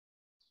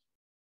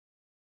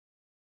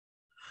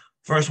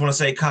First, I want to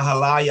say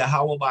Kahalaya,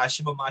 Hawabah,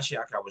 Shema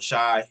Mashiach,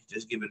 Awashai,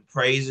 just giving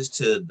praises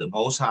to the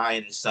Most High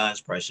in His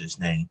Son's precious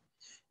name.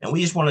 And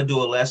we just want to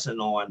do a lesson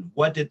on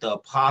what did the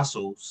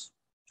apostles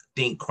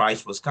think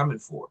Christ was coming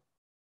for?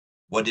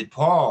 What did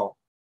Paul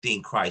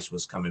think Christ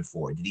was coming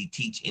for? Did he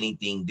teach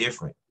anything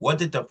different? What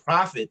did the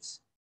prophets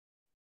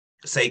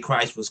say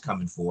Christ was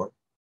coming for?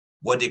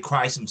 What did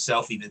Christ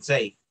himself even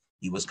say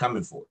he was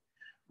coming for?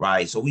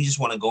 Right. So we just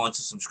want to go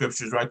into some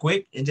scriptures right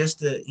quick and just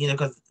to,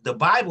 because the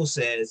Bible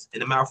says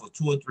in the mouth of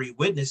 2 or 3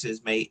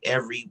 witnesses, may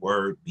every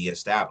word be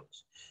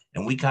established.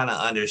 And we kind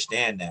of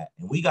understand that.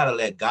 And we got to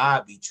let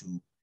God be true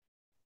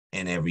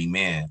and every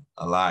man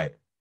a liar.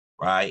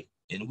 Right.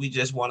 And we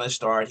just want to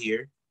start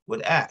here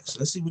with Acts.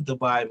 Let's see what the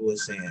Bible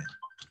is saying.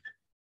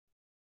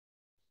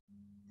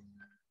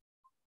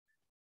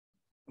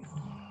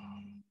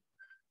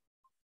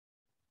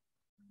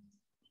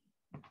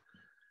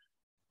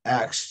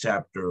 Acts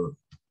chapter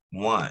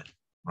 1,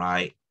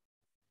 right?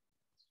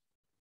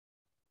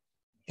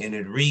 And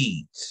it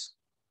reads,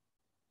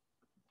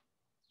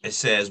 it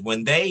says,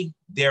 when they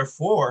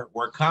therefore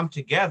were come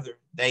together,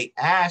 they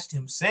asked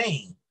him,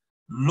 saying,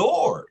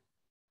 Lord,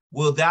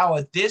 will thou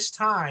at this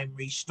time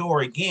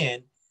restore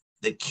again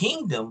the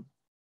kingdom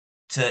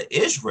to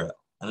Israel?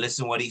 And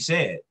listen what he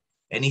said.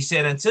 And he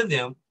said unto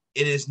them,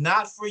 it is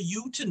not for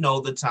you to know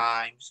the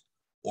times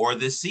or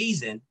the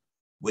season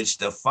which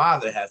the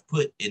Father hath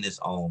put in his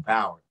own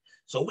power.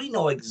 So we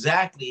know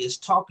exactly it's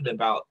talking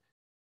about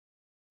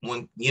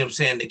when,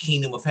 the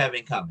kingdom of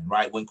heaven coming,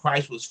 right? When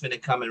Christ was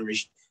finna come and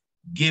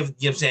give,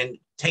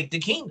 take the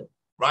kingdom,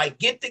 right?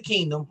 Get the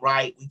kingdom,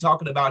 right? We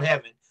talking about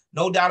heaven.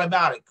 No doubt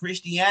about it.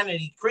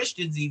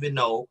 Christians even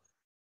know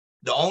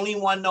the only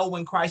one know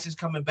when Christ is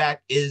coming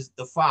back is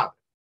the Father.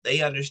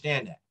 They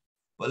understand that.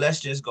 But let's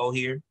just go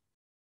here.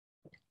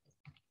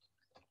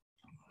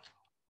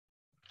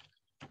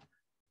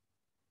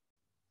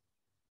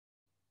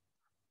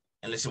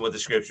 And listen what the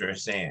scripture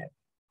is saying.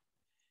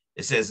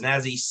 It says, and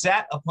as he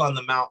sat upon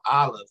the Mount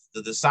Olive,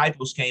 the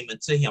disciples came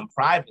unto him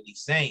privately,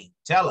 saying,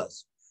 tell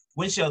us,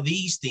 when shall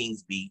these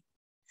things be?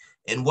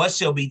 And what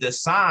shall be the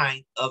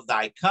sign of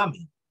thy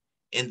coming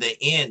in the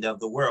end of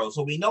the world?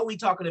 So we know we're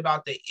talking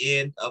about the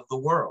end of the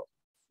world.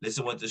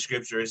 Listen what the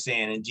scripture is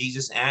saying. And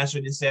Jesus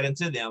answered and said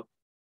unto them,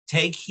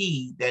 take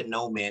heed that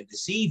no man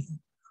deceive you.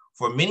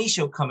 For many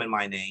shall come in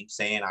my name,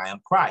 saying, I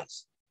am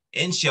Christ,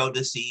 and shall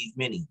deceive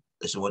many.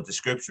 Listen what the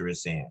scripture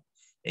is saying.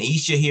 And ye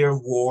shall hear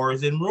of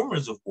wars and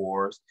rumors of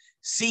wars.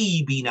 See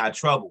ye be not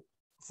troubled,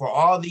 for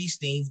all these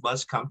things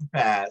must come to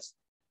pass,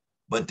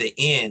 but the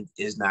end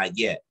is not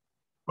yet.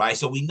 Right?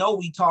 So we know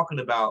we're talking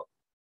about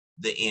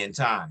the end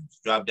times.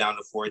 Drop down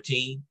to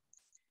 14.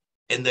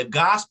 And the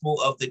gospel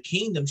of the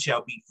kingdom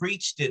shall be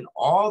preached in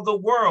all the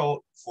world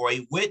for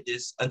a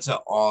witness unto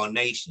all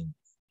nations.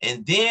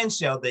 And then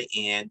shall the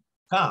end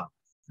come.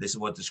 This is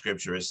what the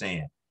scripture is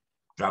saying.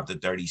 Drop to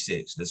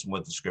 36. This is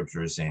what the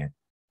scripture is saying.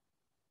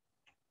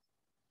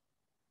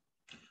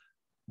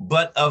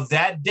 But of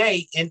that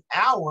day and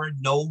hour,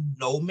 no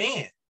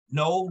man,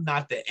 no,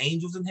 not the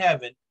angels in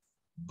heaven,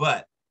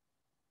 but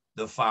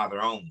the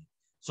Father only.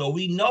 So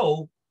we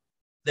know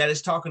that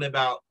it's talking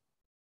about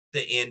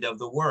the end of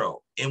the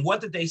world. And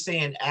what did they say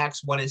in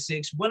Acts 1 and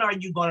 6? When are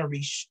you going to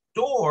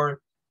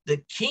restore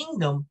the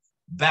kingdom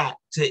back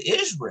to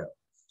Israel?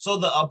 So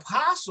the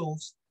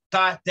apostles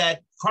thought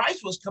that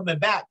Christ was coming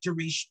back to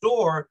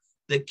restore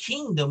the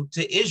kingdom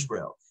to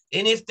Israel.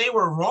 And if they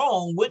were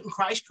wrong, wouldn't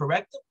Christ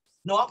correct them?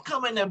 No, I'm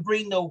coming to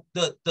bring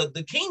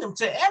the kingdom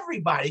to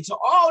everybody, to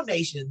all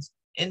nations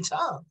and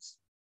tongues.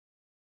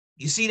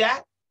 You see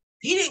that?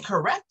 He didn't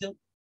correct them.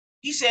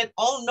 He said,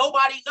 oh,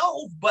 nobody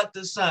knows but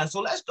the Son.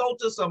 So let's go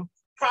to some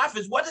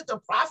prophets. What did the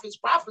prophets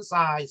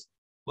prophesy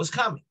was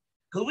coming?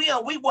 Because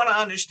we want to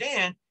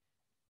understand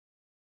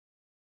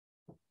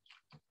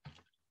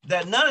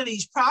that none of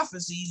these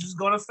prophecies is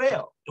going to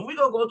fail. And we're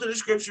going to go to the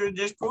scripture and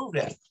just prove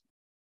that.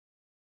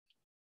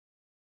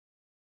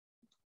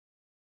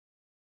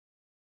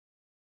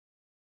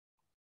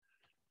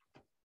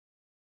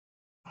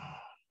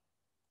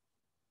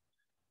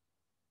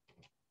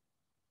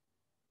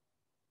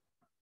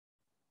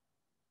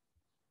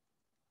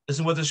 This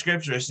is what the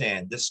scripture is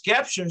saying. The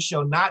scepter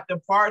shall not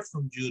depart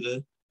from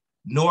Judah,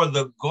 nor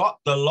the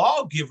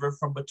lawgiver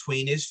from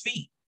between his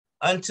feet,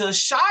 until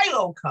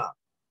Shiloh come.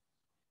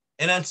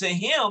 And unto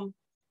him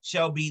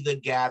shall be the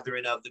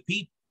gathering of the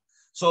people.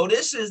 So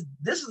this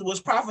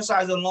was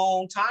prophesied a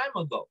long time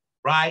ago,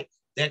 right?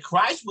 That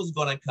Christ was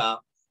going to come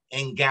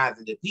and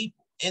gather the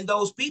people. And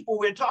those people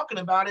we're talking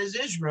about is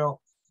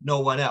Israel, no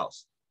one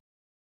else.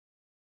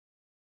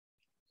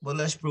 But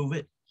let's prove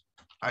it.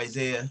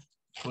 Isaiah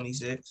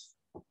 26.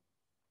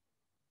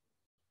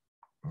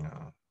 No.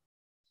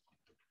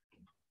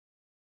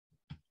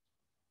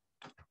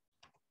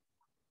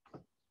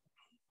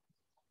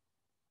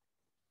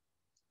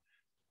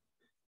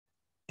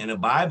 And the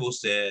Bible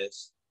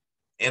says,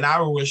 and I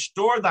will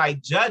restore thy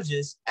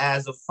judges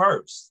as the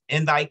first,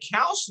 and thy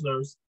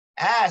counselors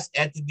as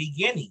at the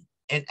beginning.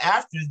 And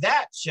after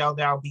that shall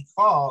thou be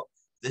called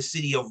the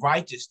city of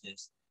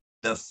righteousness,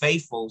 the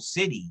faithful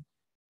city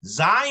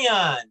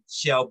Zion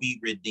shall be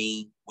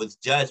redeemed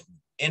with judgment,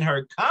 and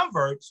her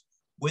converts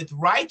with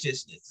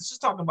righteousness. This is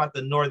talking about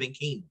the northern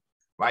kingdom,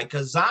 right?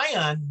 Because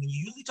Zion, when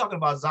you usually talking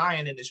about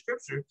Zion in the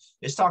scripture,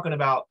 it's talking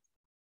about,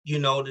 you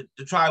know,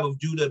 the tribe of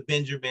Judah,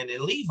 Benjamin,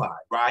 and Levi,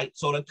 right?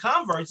 So the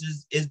converts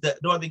is the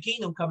northern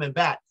kingdom coming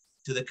back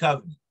to the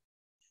covenant.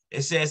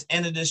 It says,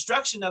 and the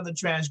destruction of the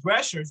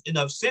transgressors and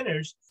of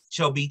sinners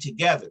shall be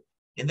together,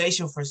 and they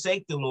shall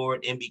forsake the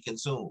Lord and be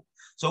consumed.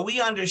 So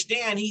we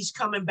understand he's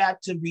coming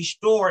back to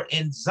restore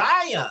in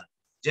Zion,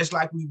 just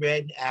like we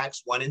read in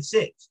Acts 1 and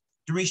 6,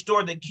 to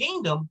restore the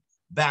kingdom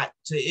back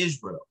to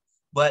Israel.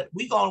 But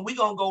we're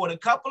gonna go with a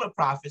couple of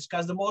prophets,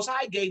 because the Most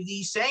High gave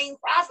these same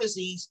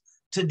prophecies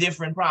to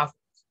different prophets.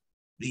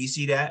 Do you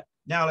see that?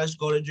 Now let's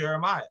go to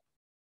Jeremiah.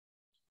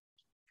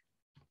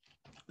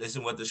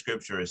 Listen what the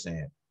scripture is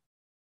saying.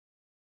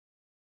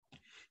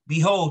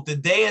 Behold, the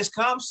day has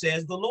come,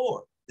 says the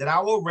Lord, that I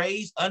will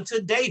raise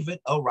unto David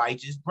a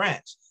righteous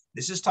branch.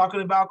 This is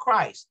talking about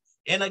Christ.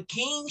 And a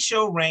king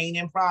shall reign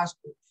and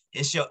prosper,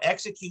 and shall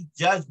execute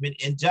judgment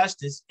and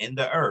justice in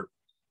the earth.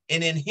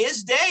 And in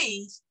his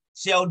days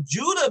shall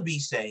Judah be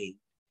saved,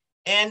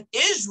 and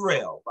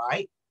Israel,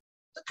 right,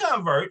 the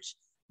converts,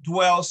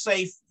 dwell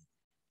safely.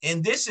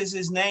 And this is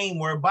his name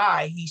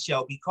whereby he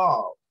shall be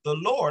called, the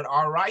Lord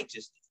our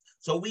righteousness.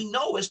 So we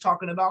know it's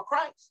talking about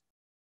Christ.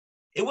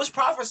 It was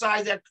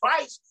prophesied that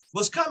Christ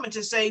was coming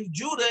to save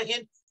Judah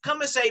and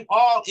come and save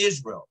all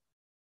Israel,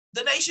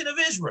 the nation of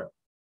Israel.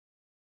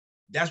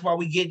 That's why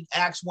we get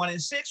Acts 1 and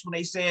 6 when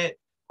they said,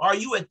 are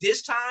you at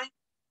this time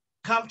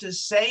come to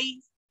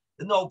save,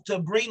 to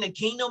bring the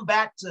kingdom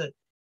back to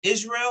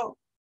Israel?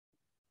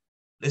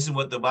 Listen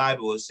what the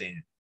Bible is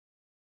saying.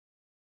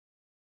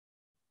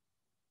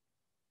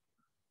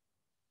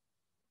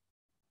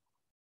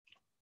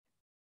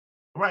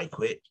 Right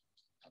quick.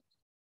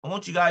 I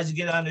want you guys to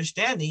get an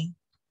understanding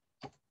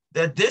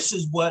that this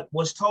is what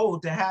was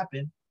told to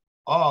happen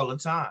all the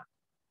time.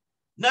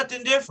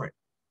 Nothing different,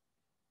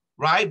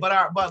 right?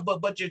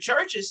 But your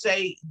churches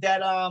say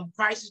that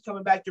Christ is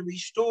coming back to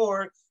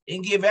restore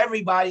and give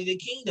everybody the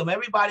kingdom.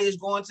 Everybody is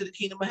going to the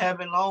kingdom of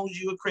heaven as long as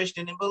you're a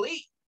Christian and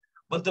believe.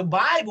 But the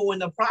Bible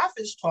and the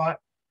prophets taught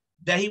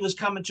that he was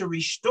coming to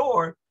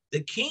restore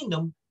the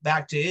kingdom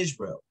back to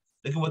Israel.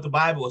 Look at what the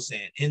Bible is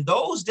saying. In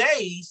those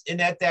days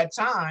and at that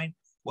time,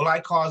 will I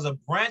cause a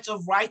branch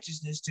of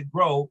righteousness to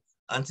grow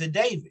unto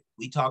David.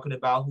 We talking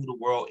about who the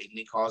world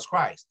ignorantly calls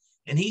Christ.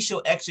 And he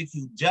shall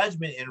execute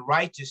judgment and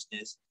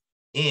righteousness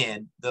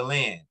in the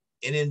land.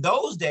 And in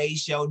those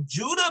days shall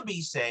Judah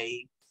be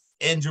saved,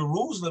 and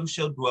Jerusalem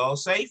shall dwell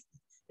safely.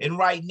 And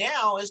right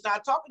now, it's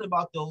not talking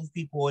about those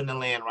people in the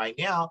land right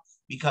now,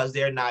 because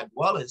they're not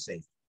dwelling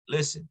safely.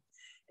 Listen,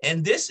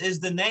 and this is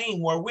the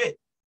name wherewith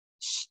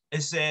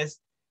it says,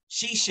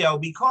 she shall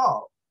be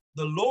called,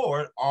 the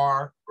Lord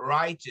our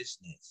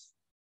righteousness.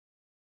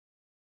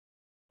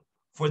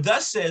 For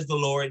thus says the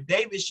Lord,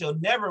 David shall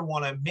never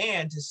want a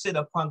man to sit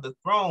upon the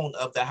throne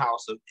of the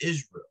house of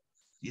Israel.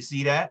 You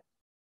see that?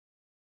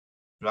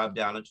 Drop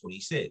down to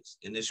 26.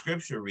 And the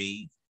scripture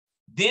reads,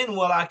 then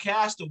will I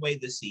cast away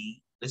the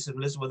seed. Listen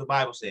what the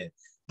Bible said.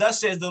 Thus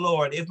says the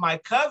Lord, if my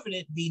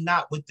covenant be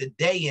not with the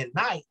day and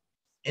night,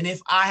 and if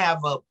I have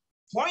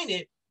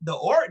appointed the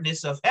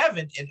ordinance of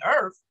heaven and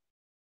earth,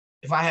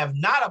 if I have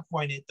not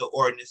appointed the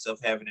ordinance of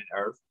heaven and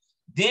earth,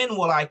 then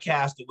will I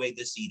cast away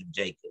the seed of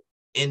Jacob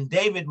and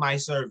David my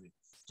servant,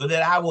 so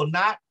that I will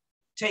not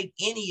take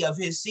any of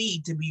his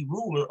seed to be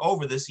ruler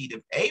over the seed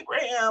of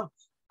Abraham,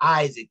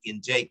 Isaac,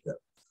 and Jacob.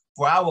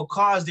 For I will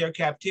cause their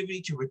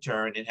captivity to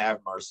return and have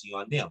mercy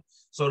on them.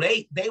 So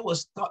the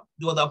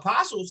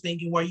apostles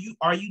thinking,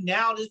 are you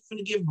now just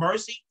going to give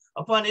mercy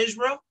upon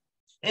Israel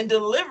and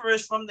deliver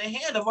us from the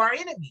hand of our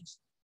enemies,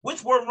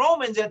 which were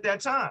Romans at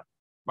that time,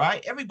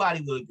 right?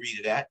 Everybody will agree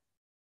to that.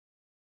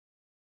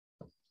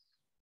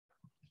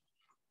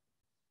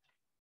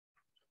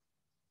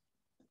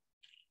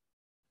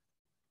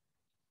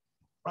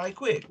 Right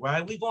quick,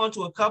 right? We go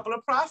into a couple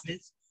of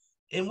prophets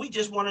and we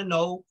just want to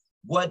know,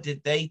 what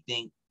did they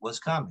think was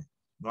coming,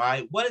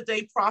 right? What did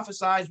they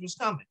prophesize was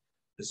coming?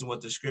 This is what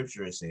the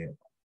scripture is saying.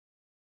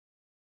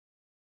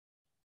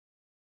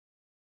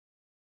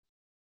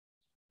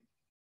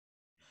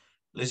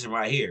 Listen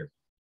right here.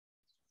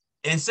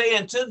 And say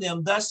unto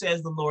them, thus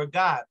says the Lord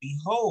God,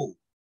 behold,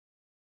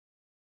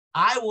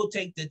 I will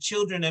take the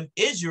children of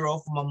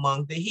Israel from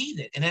among the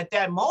heathen. And at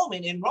that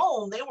moment in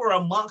Rome, they were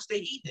amongst the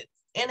heathen,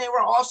 and they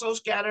were also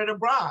scattered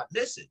abroad.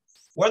 Listen,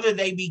 whether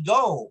they be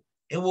gold,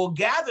 it will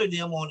gather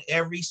them on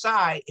every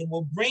side and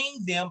will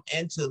bring them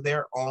into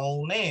their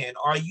own land.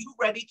 Are you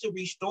ready to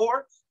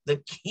restore the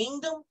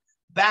kingdom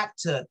back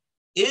to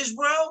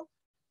Israel?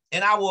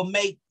 And I will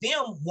make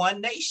them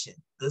one nation,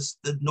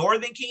 the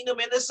northern kingdom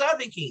and the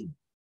southern kingdom,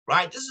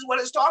 right? This is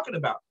what it's talking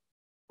about,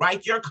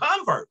 right? Your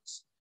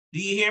converts. Do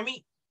you hear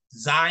me?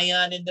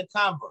 Zion and the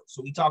converts.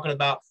 So we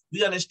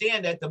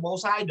understand that the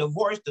Most High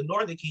divorced the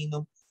northern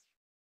kingdom,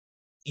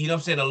 you know what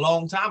I'm saying, a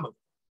long time ago.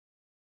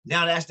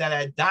 Now that's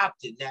that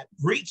adopted, that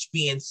breach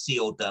being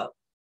sealed up,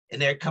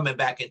 and they're coming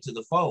back into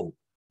the fold,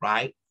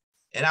 right?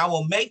 and I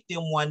will make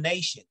them one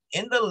nation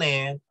in the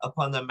land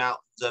upon the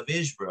mountains of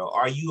Israel.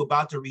 Are you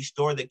about to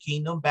restore the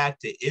kingdom back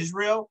to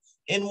Israel?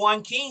 And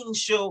one king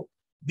shall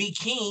be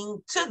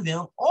king to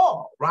them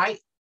all, right?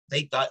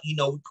 They thought,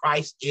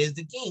 Christ is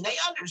the king. They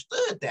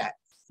understood that.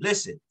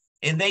 Listen,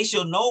 and they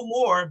shall no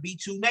more be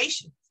two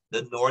nations,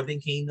 the northern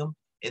kingdom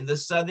and the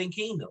southern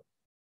kingdom.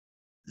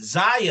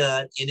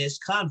 Zion and its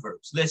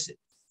converts. Listen,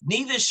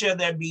 neither shall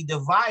there be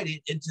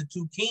divided into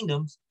two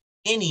kingdoms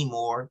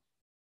anymore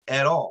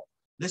at all.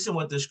 Listen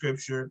what the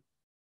scripture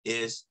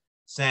is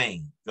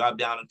saying. Drop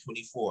down to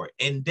 24.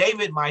 And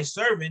David, my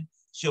servant,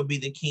 shall be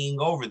the king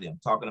over them,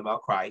 talking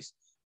about Christ.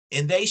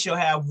 And they shall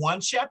have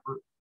one shepherd,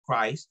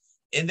 Christ,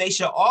 and they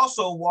shall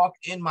also walk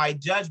in my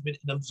judgment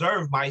and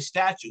observe my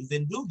statutes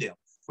and do them.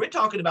 We're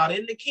talking about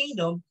in the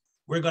kingdom,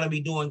 we're going to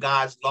be doing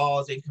God's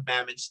laws and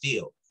commandments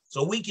still.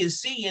 So we can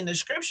see in the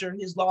scripture,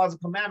 his laws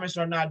and commandments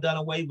are not done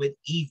away with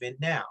even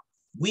now.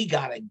 We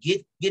got to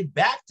get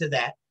back to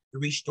that, the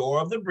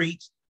restore of the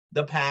breach,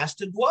 the past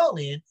to dwell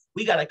in.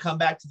 We got to come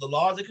back to the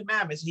laws and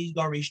commandments. He's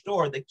going to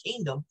restore the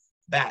kingdom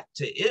back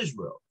to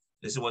Israel.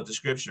 This is what the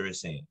scripture is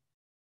saying.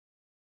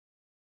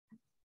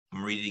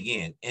 I'm reading it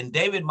again. And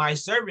David, my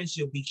servant,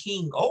 shall be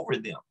king over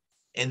them,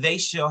 and they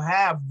shall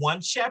have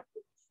one shepherd.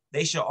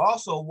 They shall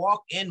also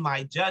walk in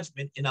my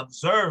judgment and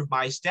observe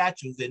my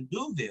statutes and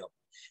do them.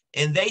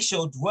 And they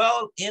shall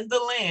dwell in the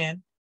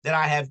land that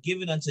I have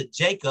given unto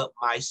Jacob,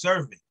 my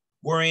servant,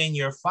 wherein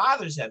your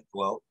fathers have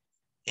dwelt,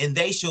 and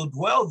they shall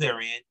dwell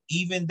therein,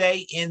 even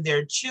they and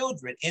their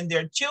children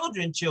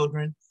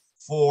children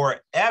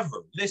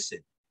forever. Listen,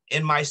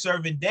 and my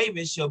servant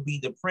David shall be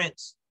the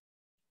prince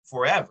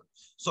forever.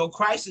 So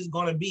Christ is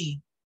going to be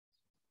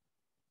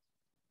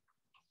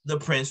the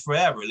prince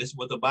forever. Listen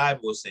what the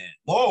Bible is saying.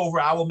 Moreover,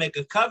 I will make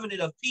a covenant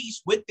of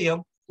peace with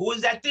them. Who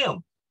is that them?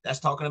 That's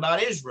talking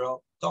about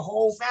Israel, the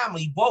whole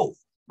family, both,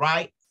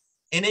 right?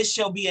 And it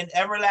shall be an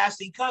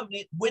everlasting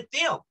covenant with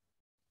them,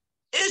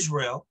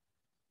 Israel,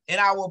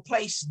 and I will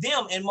place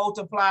them and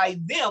multiply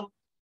them,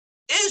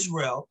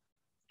 Israel,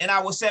 and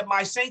I will set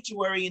my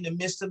sanctuary in the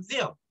midst of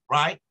them,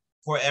 right?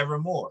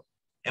 Forevermore.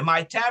 And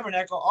my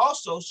tabernacle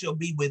also shall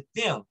be with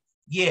them.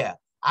 Yeah,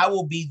 I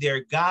will be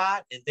their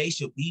God, and they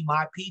shall be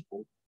my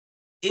people,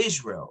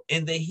 Israel.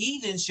 And the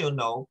heathen shall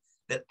know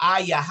that I,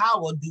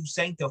 Yahweh, do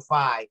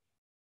sanctify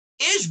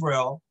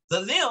Israel,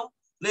 the them.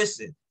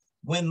 Listen,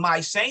 when my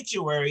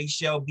sanctuary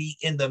shall be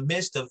in the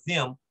midst of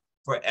them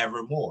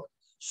forevermore.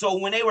 So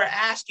when they were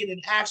asking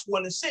in Acts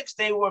 1-6,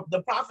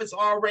 the prophets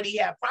already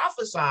had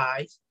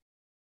prophesied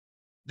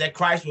that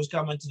Christ was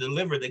coming to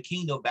deliver the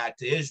kingdom back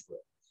to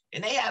Israel.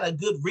 And they had a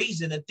good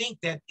reason to think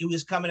that it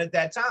was coming at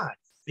that time,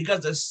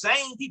 because the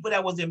same people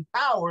that was in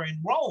power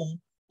in Rome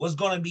was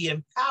going to be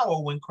in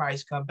power when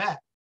Christ come back.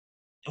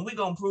 And we're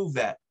going to prove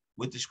that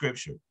with the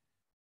scripture.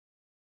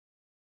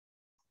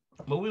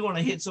 But we want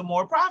to hit some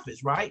more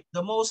prophets, right?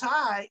 The Most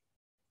High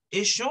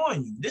is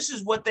showing you this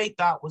is what they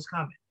thought was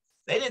coming.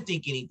 They didn't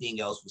think anything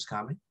else was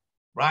coming,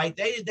 right?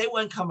 They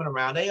weren't coming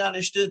around. They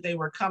understood they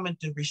were coming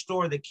to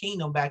restore the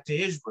kingdom back to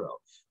Israel.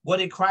 What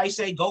did Christ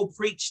say? Go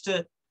preach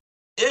to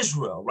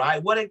Israel,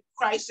 right? What did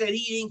Christ say?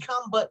 He didn't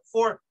come but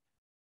for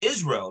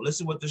Israel.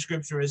 Listen what the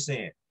scripture is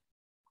saying.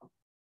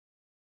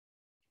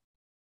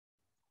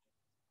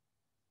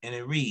 And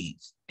it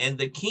reads, and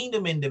the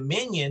kingdom and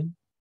dominion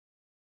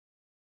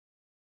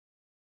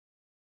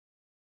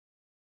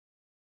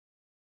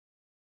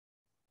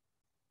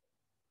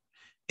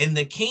in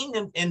the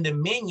kingdom and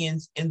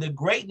dominions in the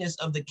greatness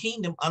of the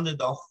kingdom under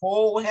the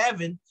whole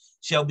heaven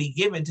shall be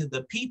given to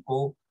the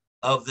people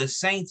of the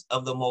saints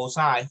of the Most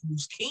High,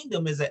 whose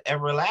kingdom is an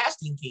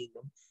everlasting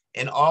kingdom,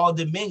 and all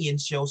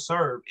dominions shall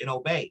serve and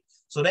obey.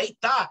 So they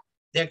thought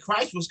that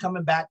Christ was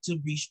coming back to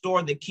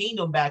restore the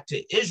kingdom back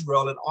to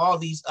Israel, and all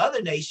these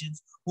other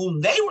nations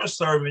whom they were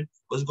serving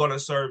was going to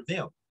serve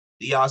them.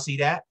 Do y'all see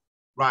that?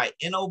 Right.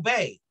 And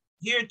obey.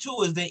 Here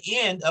too is the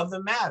end of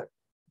the matter.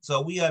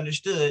 So we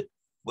understood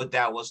what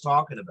that was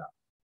talking about.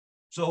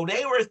 So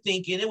they were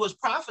thinking, it was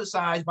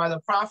prophesied by the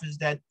prophets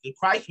that the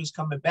Christ was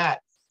coming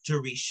back to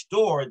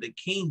restore the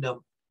kingdom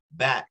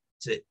back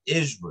to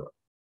Israel.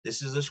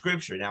 This is a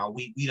scripture. Now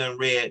we done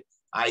read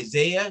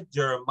Isaiah,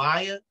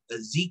 Jeremiah,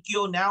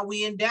 Ezekiel. Now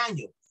we in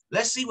Daniel.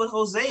 Let's see what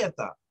Hosea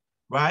thought,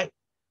 right?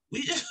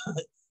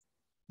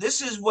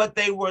 This is what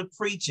they were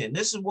preaching.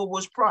 This is what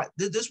was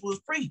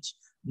preached.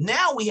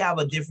 Now we have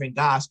a different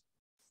gospel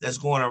that's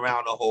going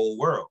around the whole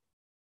world.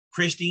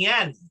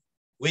 Christianity,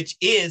 which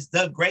is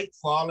the great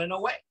falling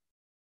away.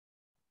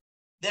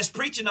 That's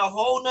preaching a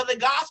whole nother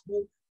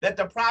gospel that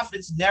the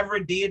prophets never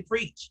did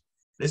preach.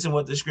 Listen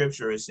what the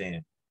scripture is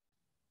saying.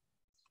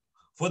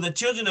 For the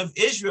children of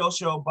Israel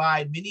shall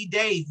abide many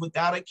days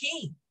without a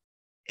king,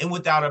 and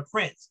without a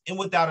prince, and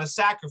without a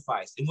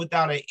sacrifice, and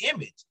without an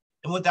image,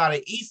 and without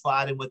an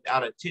ephod, and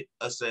without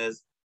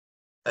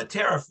a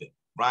teraphim,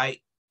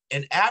 right?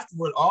 And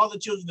afterward, all the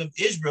children of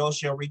Israel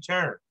shall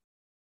return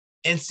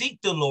and seek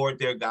the Lord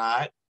their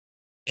God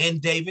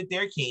and David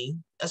their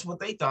king. That's what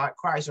they thought.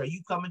 Christ, are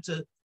you coming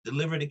to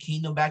deliver the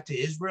kingdom back to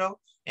Israel?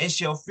 And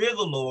shall fear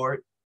the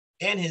Lord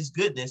and his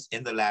goodness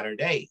in the latter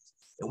days.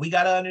 And we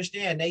got to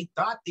understand, they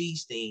thought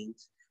these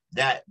things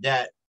that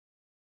it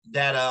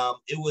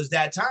was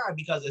that time,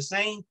 because the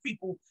same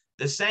people,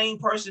 the same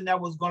person that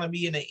was going to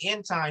be in the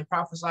end time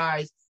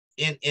prophesied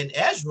in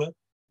Ezra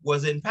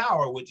was in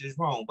power, which is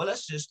wrong. But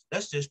let's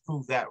just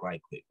prove that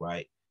right quick,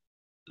 right?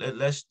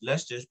 Let's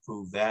just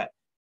prove that,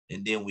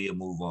 and then we'll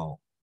move on.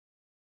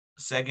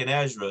 Second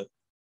Ezra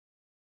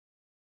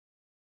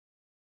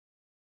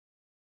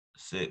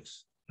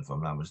 6, if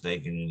I'm not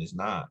mistaken, and it's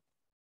not.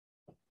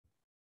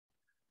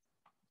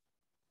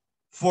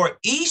 For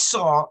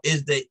Esau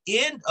is the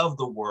end of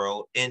the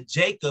world, and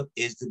Jacob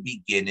is the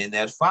beginning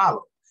that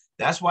follows.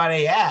 That's why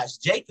they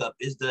asked. Jacob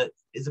is the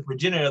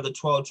progenitor of the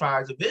 12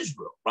 tribes of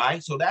Israel,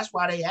 right? So that's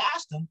why they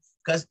asked him,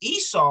 because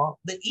Esau,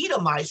 the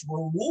Edomites,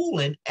 were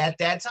ruling at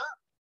that time.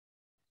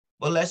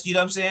 Well, let's, you know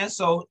what I'm saying?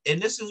 So,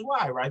 and this is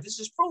why, right? This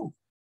is proof,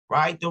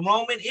 right? The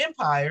Roman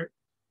Empire,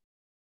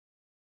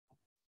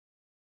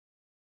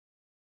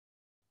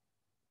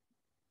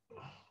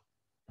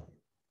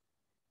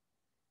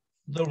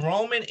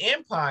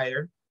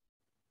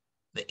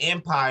 the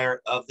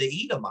empire of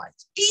the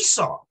Edomites,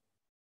 Esau.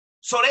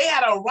 So they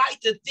had a right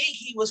to think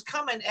he was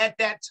coming at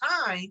that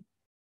time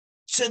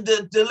to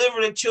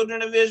deliver the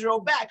children of Israel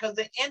back, because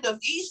the end of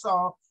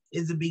Esau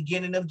is the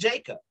beginning of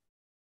Jacob,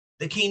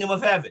 the kingdom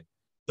of heaven,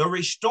 the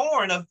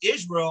restoring of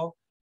Israel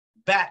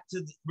back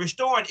to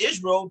restoring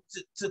Israel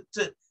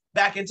to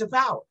back into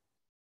power.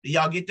 Do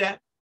y'all get that?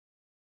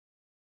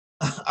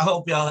 I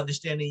hope y'all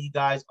understand that you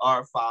guys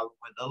are following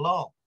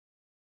along.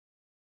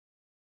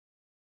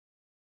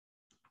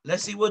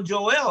 Let's see what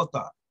Joel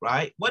thought,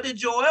 right? What did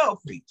Joel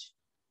preach?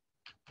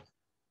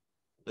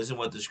 Listen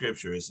what the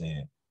scripture is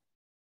saying.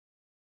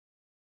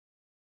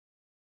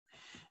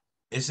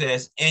 It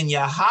says, and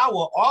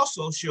Yahweh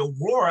also shall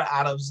roar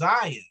out of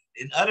Zion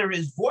and utter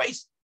his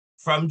voice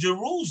from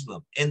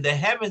Jerusalem, and the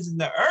heavens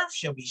and the earth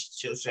shall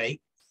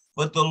shake,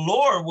 but the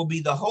Lord will be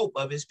the hope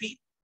of his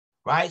people.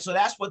 Right? So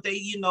that's what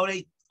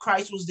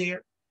Christ was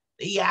there.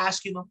 They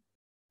asking him,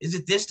 is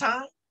it this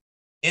time?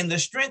 In the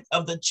strength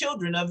of the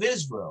children of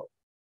Israel.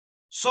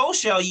 So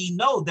shall ye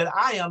know that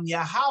I am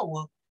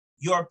Yahweh,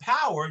 your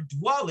power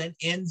dwelling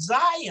in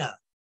Zion,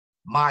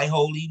 my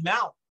holy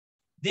mount.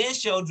 Then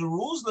shall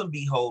Jerusalem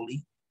be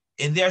holy,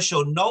 and there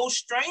shall no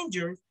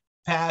stranger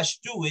pass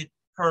through it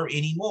her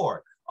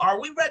anymore.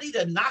 Are we ready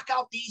to knock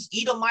out these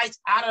Edomites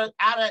out of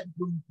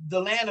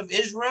the land of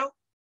Israel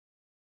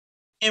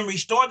and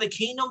restore the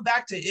kingdom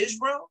back to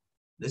Israel?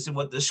 Listen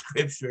what the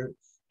scripture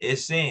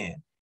is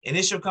saying. And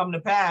it shall come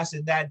to pass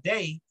in that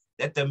day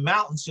that the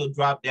mountains shall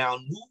drop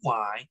down new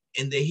wine,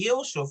 and the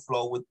hills shall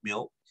flow with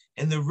milk,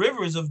 and the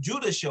rivers of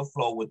Judah shall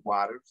flow with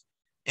waters,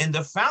 and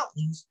the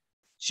fountains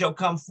shall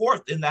come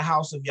forth in the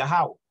house of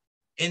Yahweh,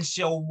 and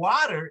shall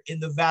water in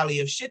the valley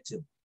of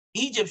Shittim.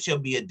 Egypt shall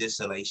be a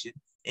desolation,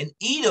 and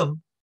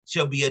Edom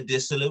shall be a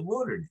desolate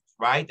wilderness,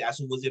 right? That's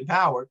who was in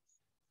power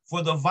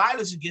for the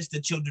violence against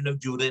the children of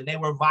Judah, and they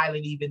were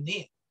violent even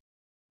then,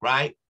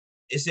 right?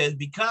 It says,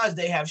 because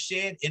they have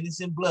shed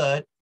innocent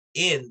blood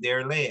in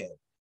their land.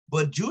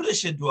 But Judah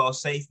should dwell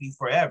safely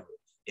forever,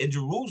 and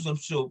Jerusalem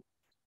shall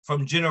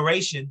from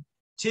generation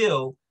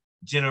till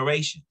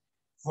generation.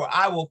 For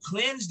I will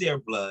cleanse their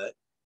blood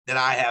that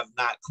I have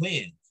not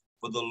cleansed,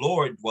 for the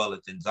Lord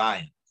dwelleth in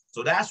Zion.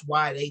 So that's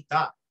why they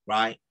thought,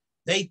 right?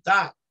 They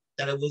thought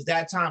that it was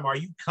that time. Are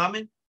you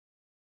coming?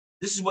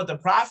 This is what the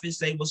prophets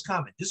say was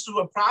coming. This is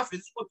what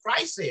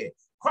Christ said.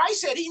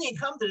 Christ said he didn't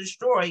come to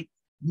destroy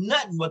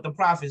nothing what the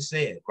prophets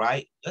said,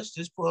 right? Let's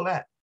just pull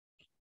that.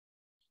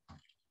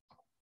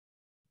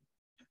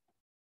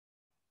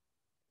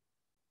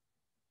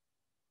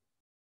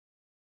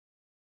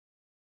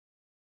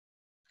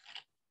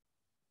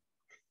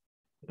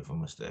 If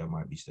I'm mistaken, I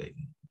might be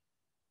mistaken.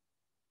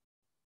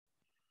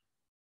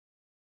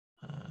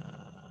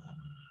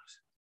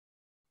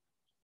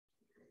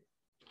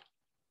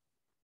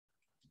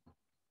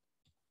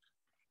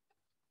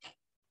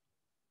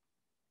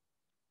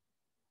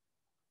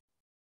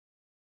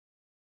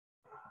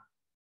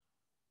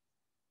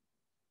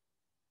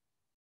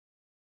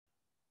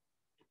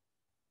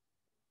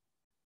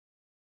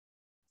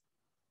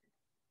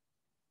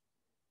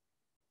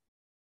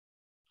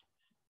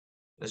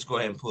 Let's go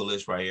ahead and pull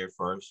this right here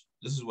first.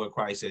 This is what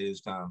Christ said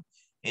this time.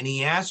 And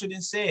he answered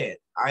and said,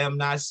 I am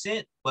not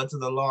sent but to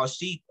the lost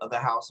sheep of the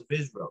house of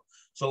Israel.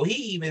 So he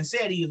even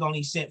said he was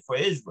only sent for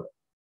Israel,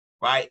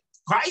 right?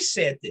 Christ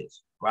said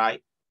this,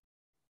 right?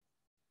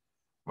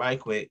 Right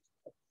quick.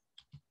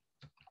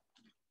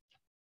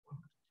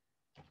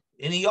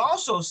 And he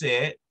also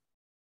said,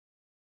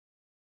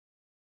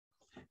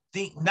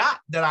 think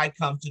not that I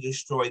come to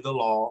destroy the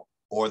law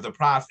or the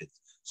prophets.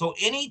 So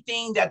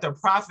anything that the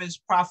prophets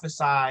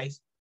prophesied,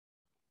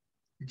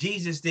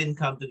 Jesus didn't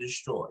come to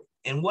destroy.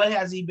 And what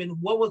has he been?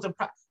 What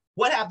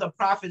have the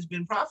prophets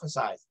been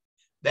prophesied?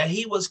 That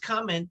he was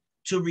coming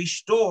to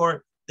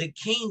restore the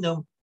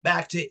kingdom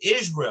back to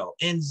Israel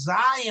in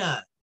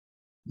Zion.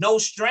 No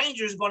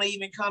stranger is going to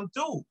even come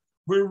through.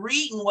 We're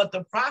reading what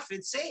the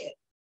prophet said.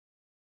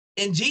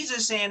 And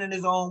Jesus saying in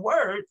his own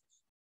words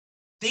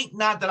Think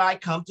not that I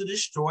come to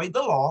destroy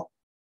the law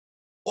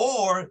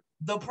or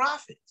the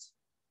prophets.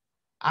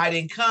 I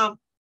didn't come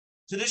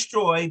to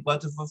destroy,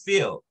 but to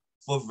fulfill.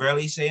 For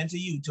verily say unto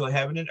you, till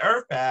heaven and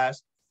earth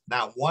pass,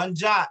 not one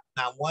jot,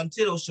 not one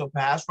tittle shall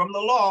pass from the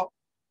law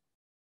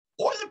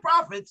or the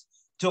prophets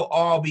till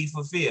all be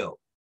fulfilled.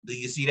 Do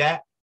you see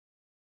that?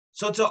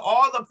 So till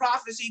all the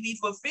prophecy be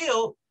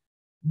fulfilled,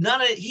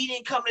 none of it, he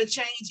didn't come to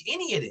change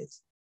any of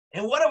this.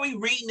 And what are we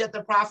reading that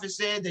the prophet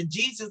said? That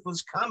Jesus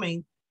was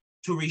coming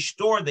to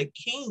restore the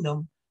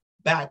kingdom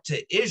back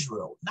to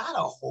Israel, not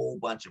a whole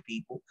bunch of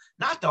people,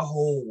 not the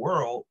whole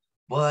world,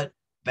 but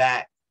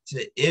back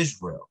to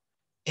Israel.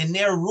 And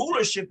their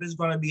rulership is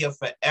going to be a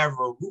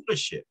forever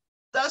rulership.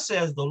 Thus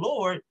says the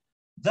Lord,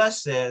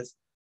 thus says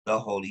the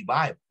Holy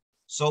Bible.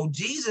 So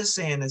Jesus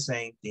saying the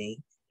same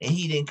thing, and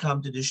he didn't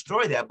come to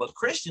destroy that, but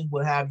Christians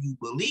will have you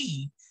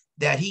believe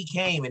that he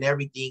came and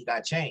everything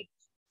got changed.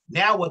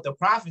 Now what the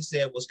prophet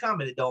said was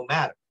coming, it don't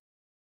matter.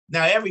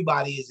 Now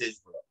everybody is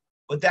Israel,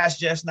 but that's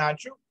just not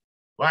true,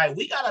 right?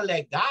 We got to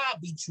let God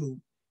be true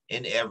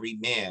and every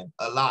man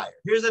a liar.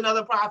 Here's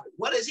another prophet.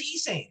 What is he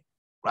saying?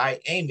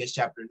 Right? Amos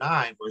chapter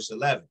 9, verse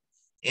 11.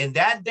 In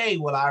that day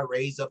will I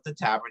raise up the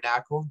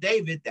tabernacle of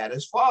David that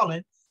is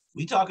fallen.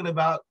 We talking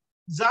about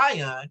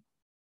Zion.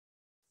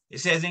 It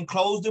says,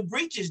 enclose the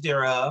breaches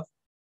thereof.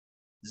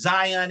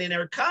 Zion and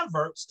her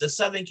converts, the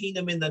southern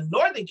kingdom and the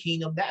northern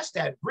kingdom, that's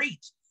that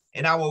breach.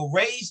 And I will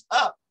raise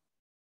up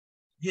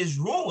his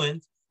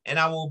ruins, and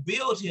I will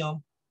build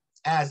him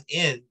as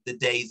in the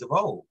days of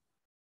old,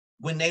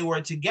 when they were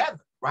together,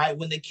 right?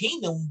 When the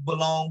kingdom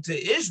belonged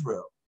to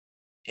Israel.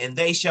 And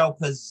they shall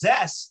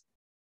possess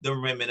the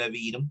remnant of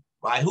Edom,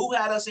 right? Who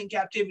had us in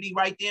captivity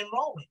right then,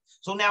 Roman.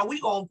 So now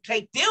we're going to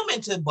take them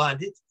into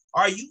bondage.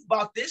 Are you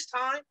about this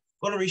time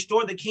going to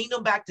restore the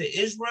kingdom back to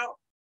Israel?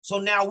 So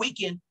now we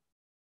can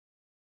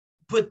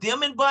put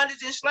them in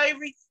bondage and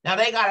slavery. Now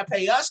they got to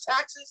pay us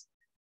taxes.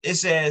 It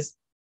says,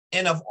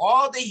 and of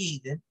all the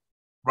heathen,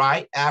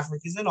 right,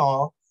 Africans and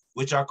all,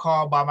 which are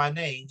called by my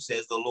name,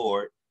 says the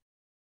Lord,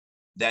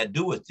 that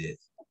doeth this.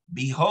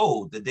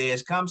 Behold, the day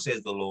has come,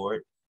 says the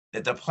Lord,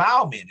 that the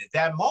plowmen, at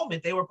that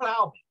moment, they were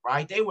plowmen,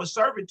 right? They were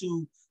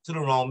servitude to the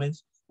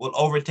Romans, will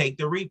overtake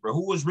the reaper.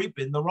 Who was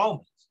reaping? The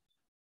Romans.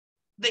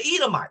 The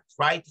Edomites,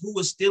 right? Who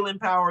was still in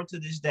power to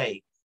this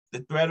day. The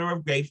threader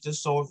of grapes, the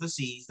sower of the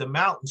seas, the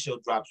mountains shall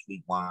drop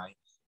sweet wine,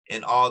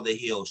 and all the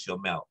hills shall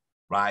melt,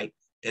 right?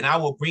 And I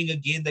will bring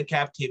again the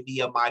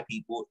captivity of my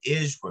people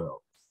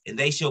Israel, and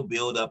they shall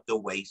build up the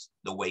waste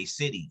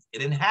cities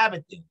and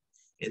inhabit them,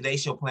 and they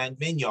shall plant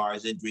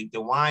vineyards and drink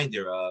the wine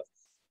thereof,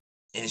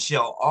 and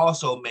shall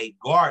also make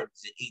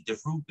gardens and eat the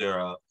fruit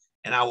thereof,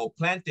 and I will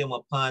plant them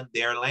upon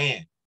their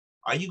land.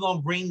 Are you going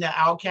to bring the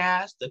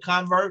outcasts, the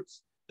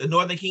converts, the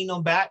northern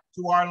kingdom back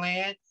to our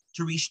land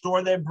to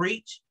restore their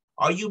breach?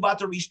 Are you about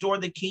to restore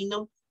the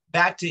kingdom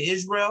back to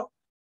Israel?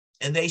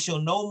 And they shall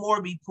no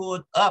more be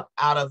pulled up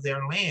out of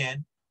their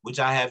land, which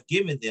I have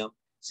given them,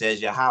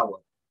 says Yahweh,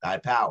 thy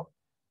power.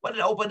 What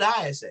did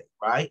Obadiah say,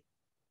 right?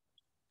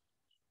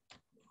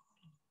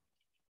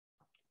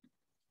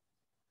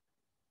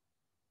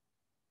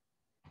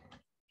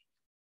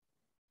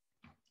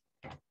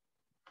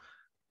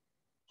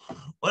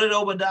 What did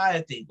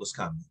Obadiah think was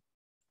coming?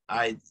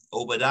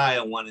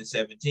 Obadiah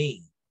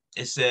 1:17.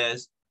 It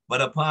says, but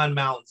upon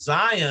Mount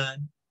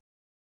Zion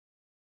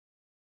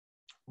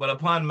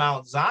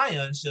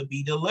shall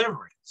be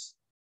deliverance,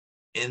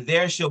 and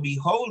there shall be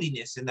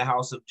holiness, in the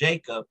house of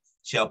Jacob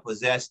shall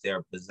possess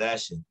their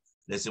possession.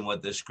 Listen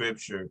what the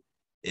scripture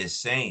is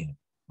saying,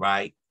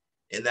 right?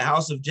 In the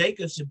house of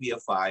Jacob should be a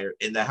fire,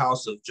 in the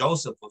house of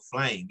Joseph a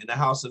flame, in the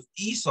house of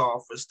Esau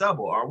for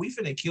stubble. Are we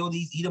finna kill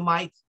these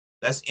Edomites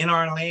that's in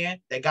our land,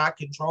 that got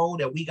control,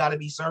 that we got to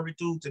be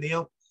servitude to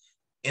them?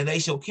 And they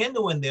shall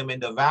kindle in them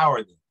and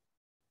devour them.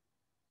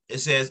 It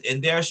says,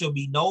 and there shall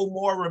be no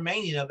more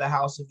remaining of the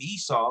house of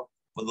Esau,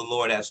 for the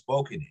Lord has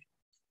spoken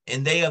it.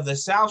 And they of the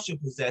south shall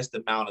possess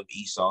the mount of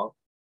Esau,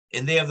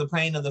 and they of the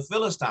plain of the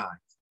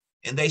Philistines,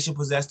 and they shall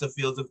possess the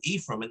fields of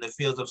Ephraim and the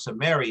fields of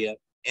Samaria,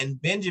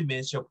 and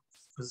Benjamin shall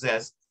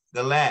possess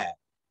the lad.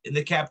 In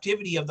the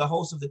captivity of the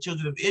host of the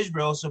children of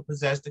Israel shall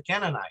possess the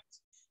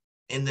Canaanites.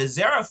 In the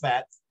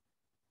Zarephath,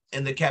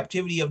 in the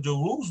captivity of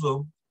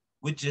Jerusalem,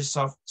 which is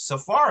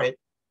Sepharad,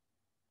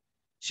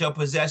 shall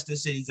possess the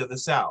cities of the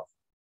south.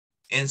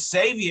 And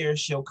Savior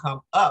shall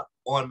come up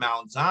on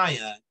Mount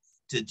Zion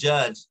to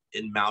judge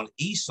in Mount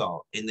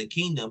Esau, and the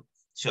kingdom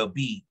shall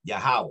be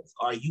Yahweh's.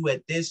 Are you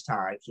at this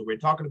time? So we're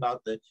talking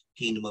about the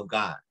kingdom of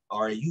God.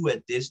 Are you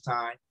at this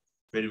time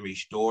ready to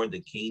restore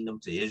the kingdom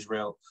to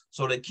Israel?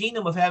 So the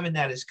kingdom of heaven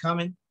that is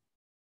coming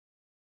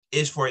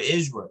is for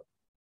Israel,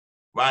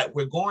 right?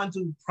 We're going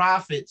through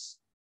prophets,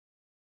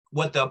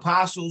 what the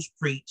apostles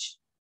preach,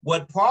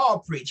 what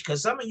Paul preached,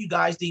 because some of you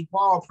guys think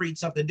Paul preached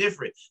something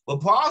different, but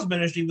Paul's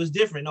ministry was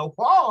different. No,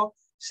 Paul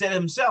said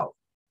himself,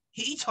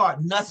 he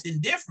taught nothing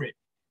different,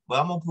 but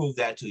I'm going to prove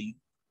that to you.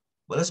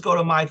 But let's go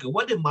to Micah.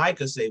 What did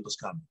Micah say was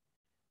coming?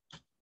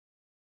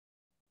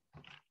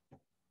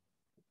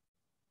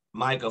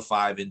 Micah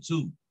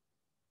 5:2.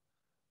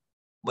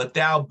 But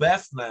thou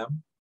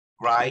Bethlehem,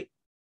 right,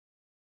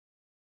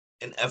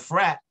 and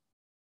Ephrat,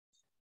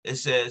 it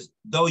says,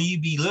 though ye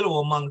be little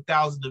among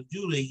thousands of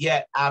Judah,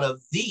 yet out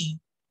of thee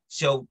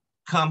shall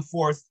come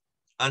forth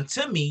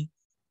unto me,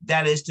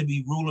 that is to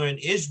be ruler in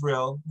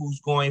Israel, whose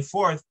going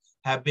forth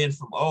have been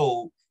from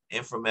old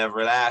and from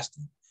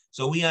everlasting.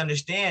 So we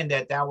understand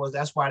that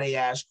that's why they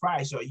asked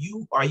Christ, are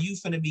you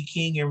finna be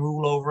king and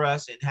rule over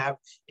us and have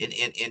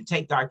and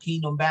take our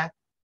kingdom back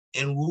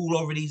and rule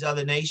over these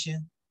other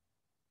nations?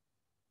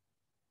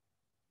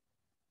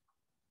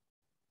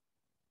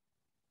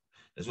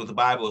 That's what the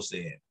Bible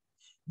said.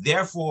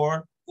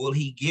 Therefore will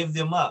he give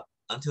them up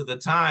until the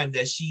time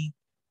that she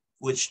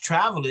which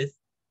traveleth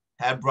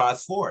had brought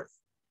forth.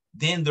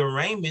 Then the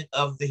raiment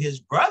of his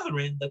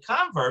brethren, the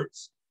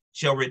converts,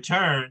 shall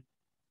return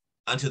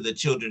unto the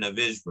children of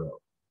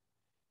Israel.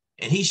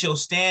 And he shall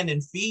stand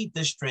and feed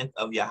the strength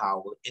of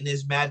Yahweh in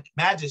his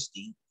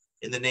majesty,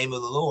 in the name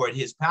of the Lord,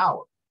 his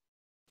power.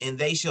 And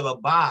they shall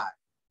abide,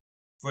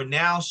 for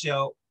now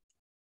shall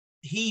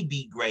he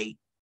be great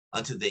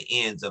unto the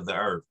ends of the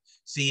earth.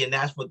 See, and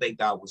that's what they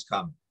thought was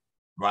coming,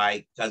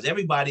 right? Because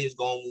everybody is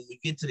going, when we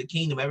get to the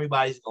kingdom,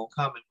 everybody's going to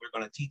come and we're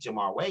going to teach them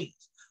our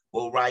ways.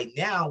 Well, right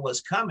now,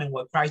 what's coming,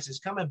 what Christ is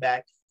coming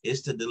back,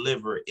 is to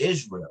deliver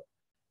Israel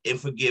and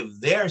forgive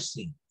their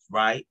sins,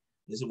 right?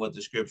 This is what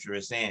the scripture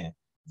is saying,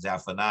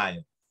 Zephaniah.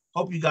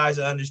 Hope you guys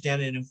are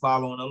understanding and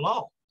following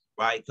along,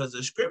 right? Because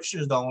the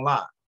scriptures don't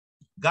lie.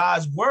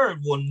 God's word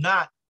will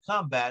not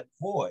come back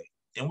void.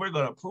 And we're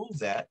going to prove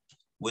that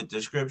with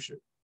the scripture.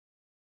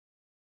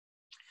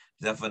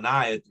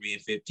 Zephaniah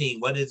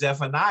 3:15. What did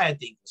Zephaniah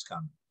think was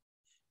coming?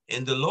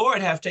 And the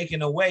Lord have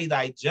taken away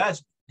thy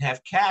judgment,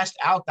 have cast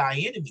out thy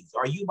enemies.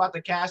 Are you about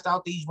to cast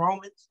out these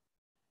Romans?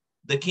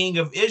 The king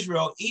of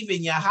Israel,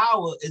 even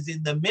Yahweh, is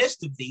in the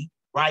midst of thee,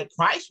 right?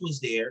 Christ was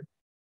there.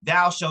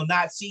 Thou shalt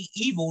not see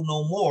evil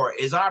no more.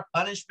 Is our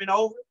punishment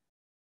over?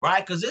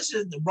 Right? Because this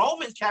is the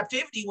Roman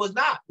captivity was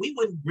not. We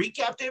wouldn't Greek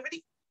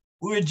captivity.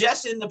 We were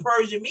just in the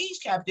Persian Medes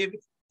captivity,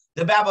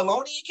 the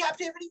Babylonian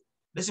captivity.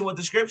 Listen what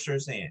the scripture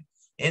is saying.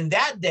 In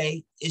that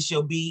day, it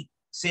shall be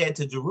said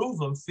to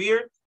Jerusalem,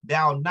 fear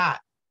thou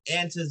not,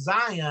 and to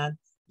Zion,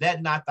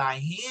 let not thy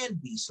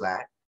hand be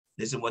slack.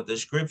 Listen what the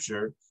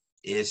scripture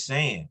is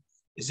saying.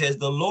 It says,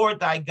 the Lord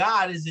thy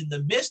God is in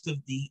the midst of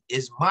thee,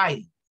 is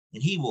mighty,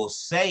 and he will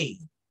save.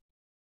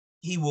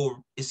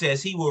 It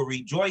says, he will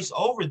rejoice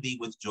over thee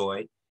with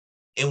joy,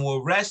 and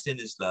will rest in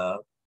his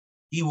love.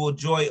 He will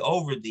joy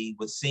over thee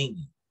with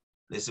singing.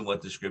 Listen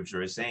what the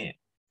scripture is saying.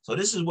 So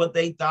this is what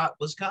they thought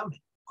was coming.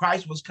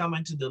 Christ was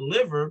coming to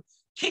deliver,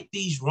 kick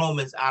these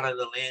Romans out of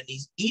the land,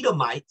 these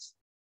Edomites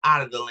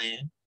out of the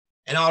land,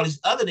 and all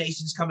these other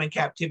nations come in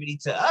captivity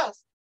to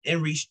us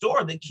and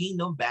restore the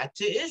kingdom back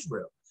to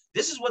Israel.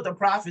 This is what the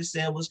prophet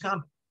said was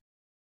coming.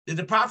 Was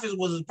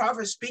the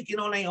prophet speaking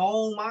on their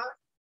own mind?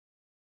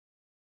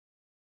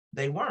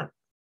 They weren't.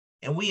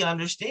 And we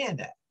understand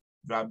that.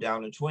 Drop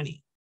down to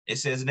 20. It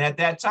says, and at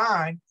that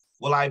time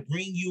will I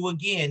bring you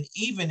again,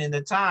 even in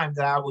the time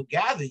that I will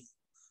gather you,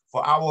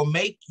 for I will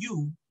make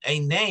you a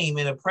name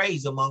and a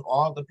praise among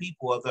all the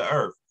people of the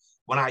earth,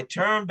 when I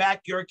turn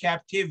back your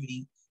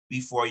captivity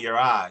before your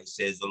eyes,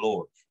 says the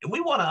Lord. And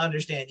we want to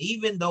understand,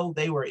 even though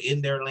they were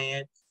in their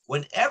land,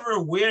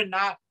 whenever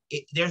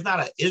there's not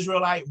an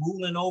Israelite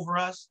ruling over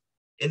us,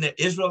 and the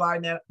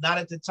Israelite not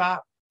at the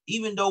top,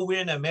 even though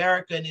we're in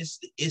America and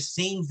it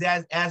seems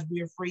as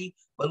we're free,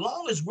 but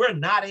long as we're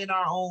not in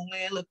our own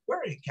land, look,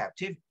 we're in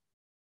captivity.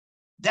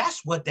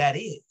 That's what that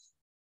is.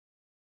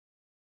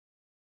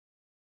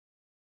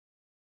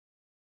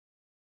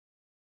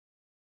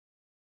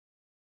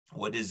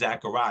 What is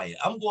Zechariah?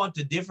 I'm going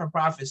to different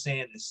prophets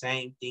saying the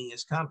same thing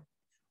is coming.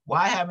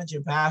 Why don't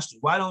your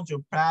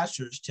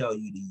pastors tell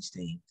you these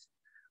things,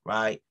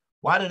 right?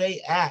 Why do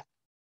they act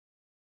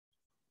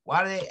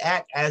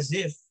as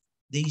if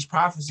these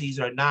prophecies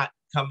are not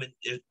going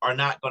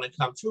to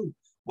come true?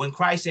 When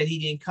Christ said he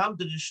didn't come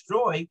to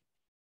destroy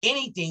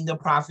anything the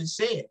prophet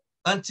said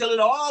until it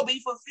all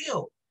be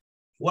fulfilled.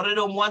 What are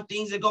the one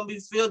things that are going to be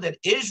fulfilled? That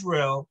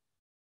Israel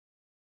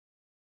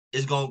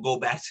is going to go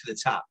back to the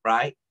top,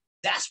 right?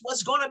 That's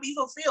what's going to be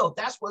fulfilled.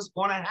 That's what's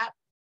going to happen.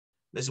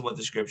 Listen what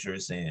the scripture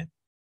is saying.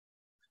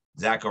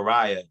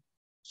 Zechariah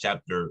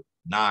chapter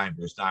 9,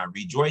 verse 9.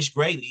 Rejoice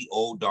greatly,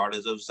 O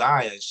daughters of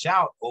Zion.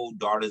 Shout, O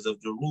daughters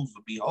of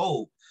Jerusalem.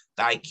 Behold,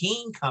 thy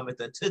king cometh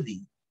unto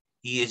thee.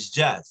 He is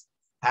just,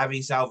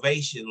 having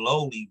salvation,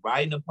 lowly,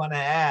 riding upon an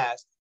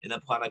ass and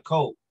upon a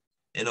colt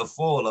and a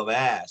foal of an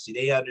ass. See,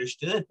 they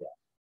understood that,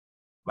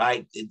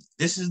 right?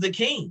 This is the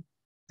king.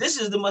 This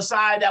is the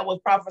Messiah that was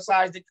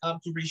prophesied to come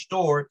to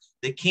restore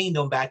the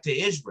kingdom back to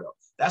Israel.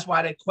 That's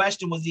why the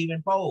question was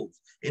even posed.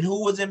 And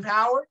who was in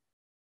power?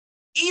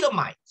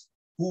 Edomites,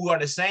 who are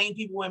the same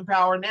people in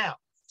power now.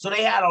 So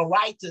they had a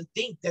right to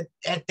think that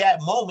at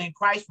that moment,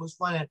 Christ was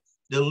going to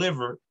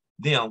deliver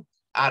them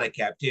out of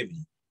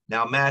captivity.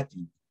 Now,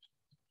 Matthew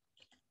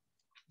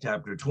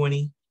chapter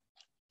 20,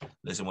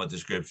 listen what the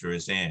scripture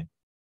is saying.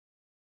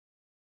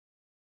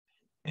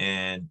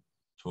 And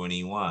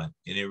 21,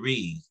 and it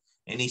reads,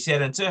 And he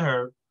said unto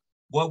her,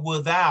 what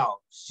wilt thou?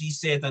 She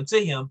said unto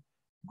him,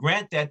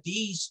 grant that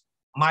these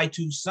my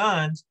two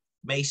sons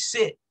may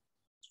sit,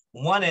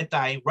 one at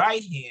thy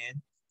right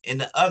hand and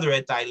the other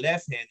at thy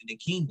left hand in the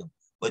kingdom.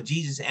 But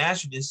Jesus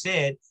answered and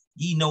said,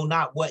 ye know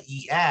not what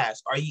ye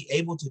ask. Are ye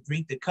able to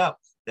drink the cup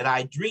that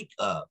I drink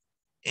of,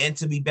 and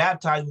to be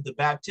baptized with the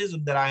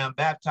baptism that I am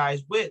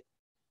baptized with?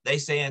 They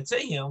say unto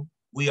him,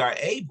 we are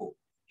able.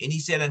 And he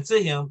said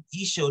unto him,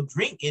 ye shall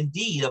drink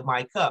indeed of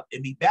my cup,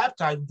 and be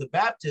baptized with the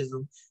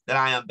baptism that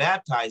I am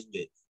baptized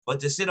with. But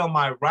to sit on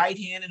my right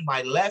hand and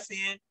my left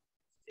hand,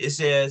 it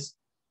says,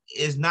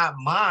 is not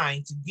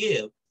mine to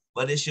give,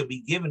 but it shall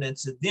be given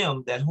unto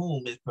them that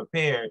whom is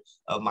prepared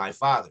of my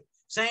Father.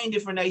 Same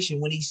differentiation.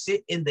 When he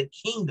sit in the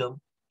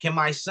kingdom, can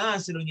my son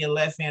sit on your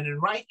left hand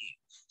and right hand?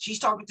 She's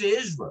talking to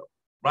Israel,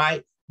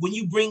 right? When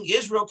you bring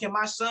Israel, can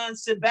my son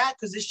sit back?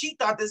 Because she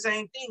thought the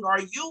same thing. Are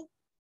you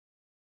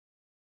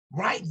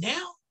right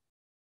now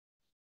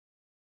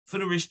for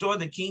to restore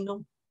the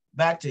kingdom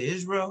back to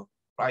Israel?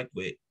 Right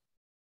quick.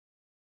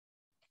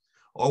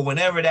 Or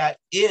whenever that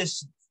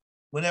is,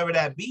 whenever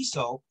that be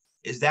so,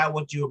 is that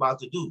what you're about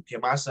to do?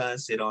 Can my son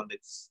sit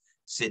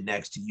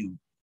next to you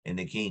in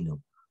the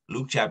kingdom?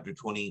 Luke chapter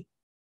 20,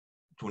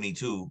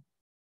 22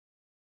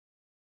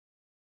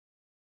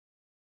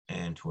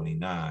 and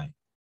 29.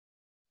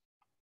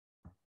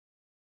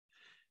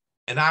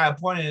 And I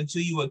appointed unto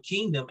you a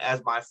kingdom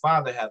as my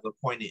Father hath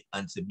appointed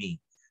unto me.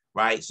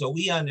 Right? So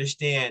we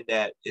understand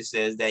that it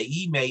says that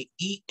ye may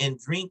eat and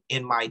drink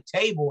in my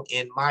table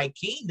in my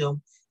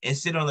kingdom and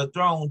sit on the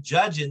throne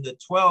judging the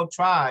 12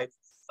 tribes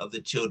of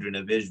the children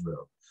of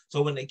Israel.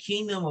 So when the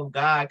kingdom of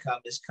God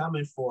is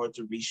coming forward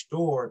to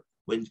restore,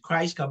 when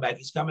Christ come back,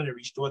 he's coming to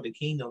restore the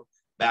kingdom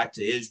back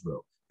to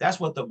Israel. That's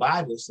what the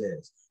Bible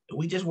says. And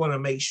we just want to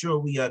make sure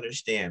we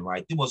understand,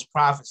 right? There was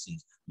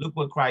prophecies. Look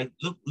what Christ,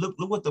 look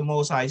what the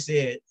Most High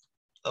said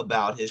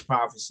about his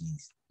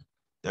prophecies.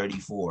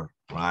 34,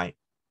 right?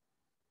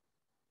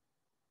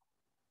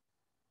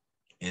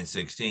 And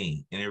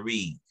 16. And it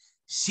reads,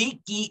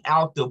 seek ye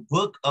out the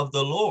book of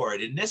the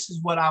Lord. And this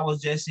is what I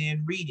was just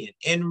in reading.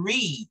 And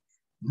read.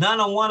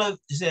 It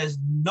says,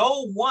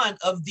 no one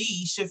of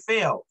these should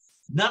fail.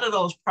 None of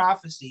those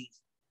prophecies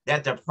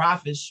that the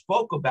prophets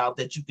spoke about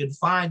that you can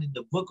find in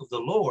the book of the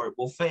Lord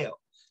will fail.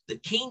 The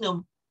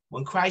kingdom,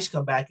 when Christ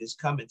come back, is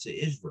coming to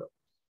Israel,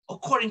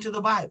 according to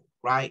the Bible,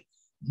 right?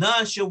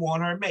 None shall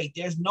want her mate.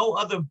 There's no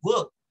other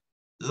book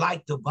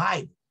like the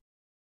Bible.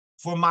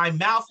 For my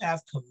mouth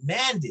have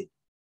commanded,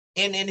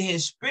 and in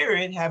his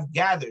spirit have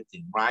gathered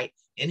them, right?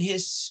 In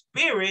his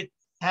spirit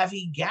have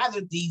he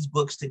gathered these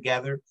books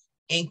together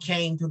and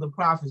came to the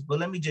prophets. But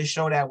let me just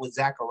show that with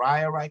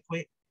Zechariah right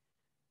quick,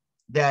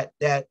 that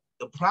the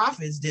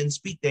prophets didn't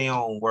speak their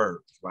own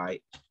words,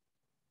 right?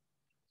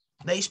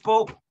 They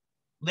spoke,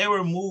 they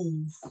were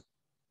moved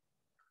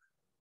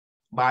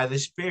by the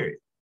Spirit,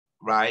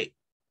 right?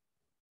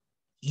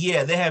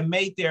 Yeah, they have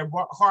made their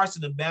hearts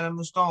an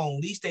abandoned stone,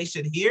 lest they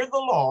should hear the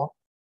law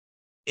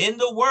in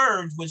the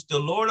words which the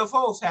Lord of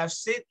hosts have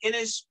sent in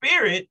his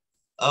spirit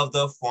of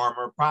the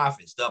former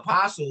prophets. The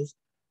apostles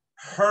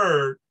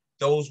heard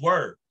those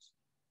words.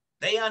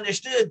 They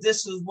understood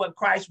this is what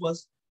Christ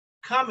was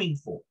coming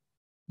for.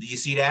 Do you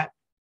see that?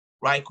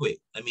 Right quick.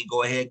 Let me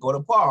go ahead and go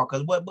to Paul.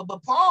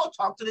 But Paul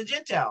talked to the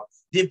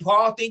Gentiles. Did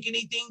Paul think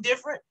anything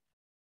different?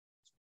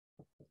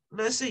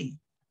 Let's see.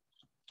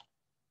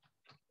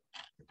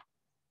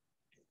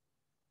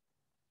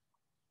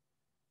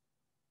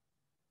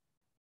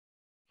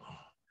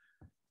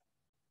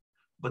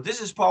 But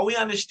this is Paul. We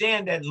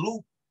understand that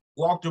Luke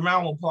walked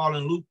around with Paul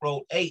and Luke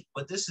wrote 8,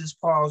 but this is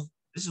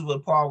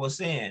what Paul was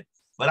saying.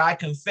 But I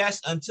confess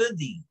unto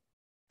thee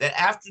that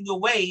after the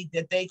way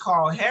that they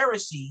call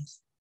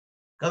heresies,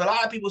 because a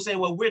lot of people say,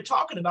 well, we're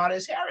talking about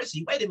is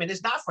heresy. Wait a minute,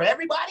 it's not for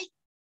everybody.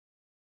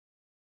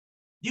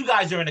 You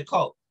guys are in a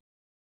cult.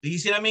 Do you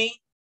see what I mean?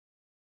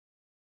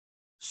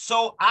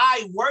 So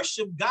I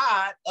worship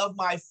God of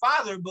my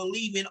Father,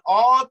 believing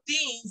all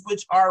things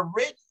which are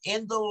written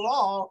in the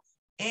law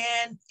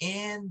and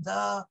in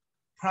the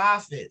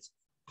prophets.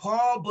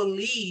 Paul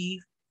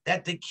believed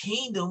that the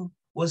kingdom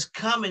was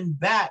coming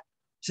back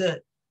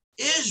to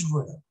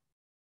Israel,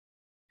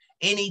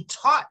 and he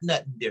taught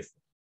nothing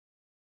different.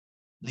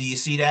 Do you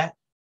see that?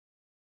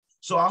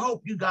 So I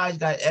hope you guys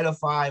got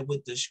edified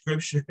with the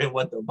scripture and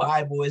what the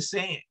Bible is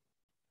saying,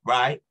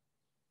 right?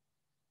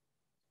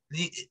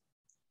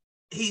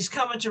 He's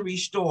coming to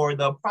restore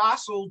the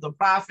apostles, the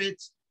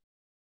prophets,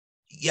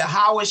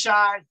 Yahweh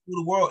Shai, who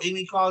the world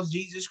even calls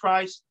Jesus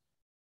Christ.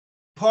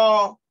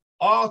 Paul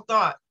all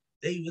thought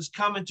that he was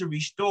coming to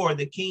restore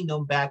the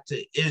kingdom back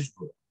to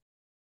Israel.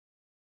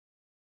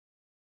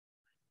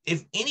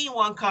 If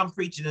anyone come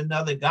preaching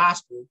another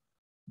gospel,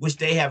 which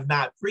they have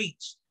not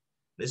preached,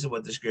 listen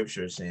what the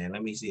scripture is saying.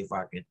 Let me see if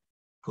I can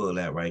pull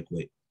that right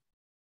quick.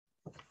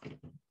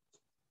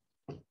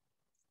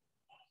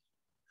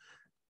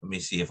 Let me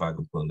see if I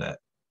can pull that.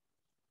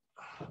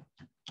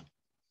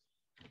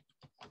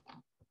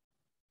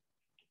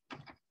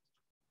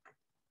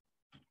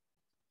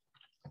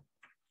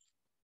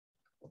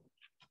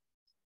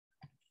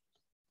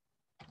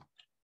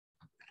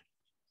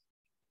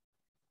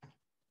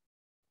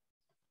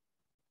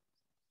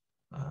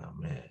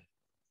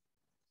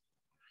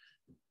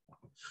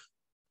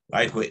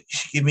 Right quick.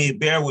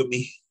 Bear with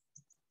me.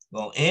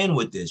 Gonna end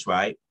with this,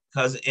 right?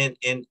 Because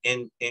in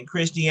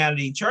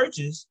Christianity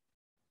churches,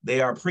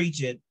 they are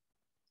preaching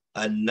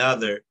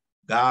another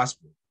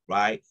gospel,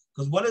 right?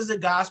 Because what does the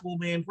gospel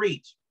man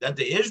preach? That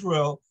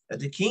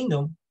the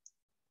kingdom,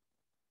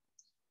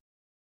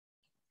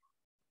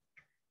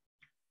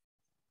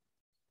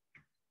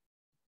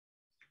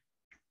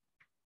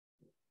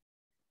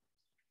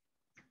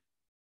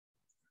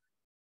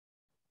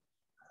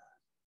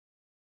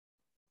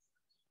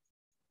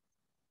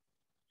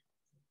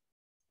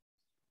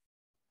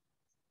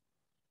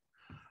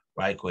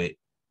 right quick.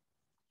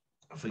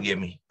 Forgive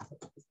me.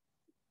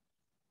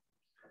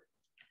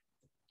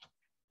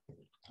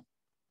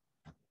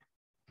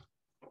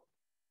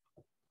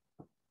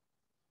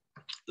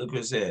 Look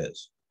what it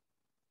says.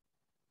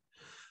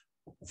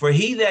 For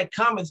he that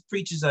cometh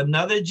preaches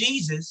another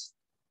Jesus,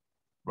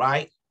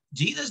 right?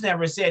 Jesus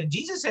never said,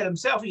 Jesus said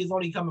himself, he is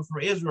only coming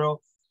from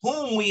Israel,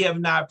 whom we have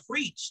not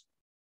preached.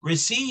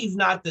 Receive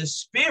not the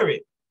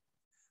spirit,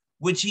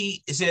 which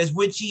he says,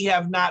 which ye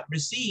have not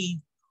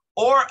received,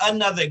 or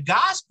another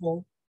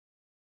gospel.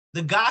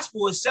 The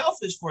gospel itself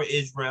is for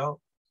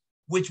Israel,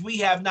 which we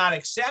have not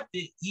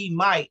accepted,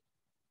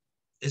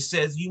 it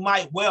says, you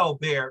might well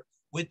bear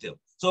with them.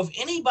 So if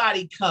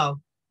anybody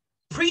come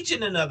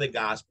preaching another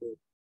gospel,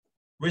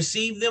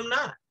 receive them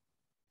not,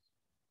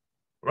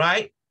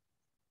 right?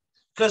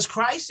 Because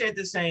Christ said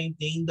the same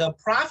thing. The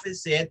prophet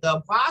said, the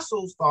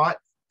apostles thought,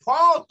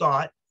 Paul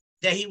thought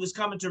that he was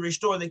coming to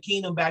restore the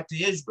kingdom back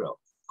to Israel.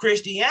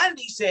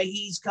 Christianity said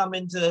he's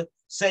coming to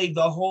save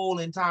the whole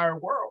entire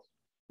world,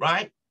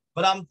 right?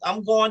 But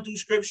I'm going through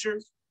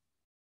scriptures,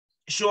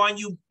 showing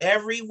you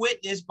every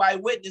witness by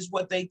witness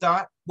what they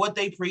thought, what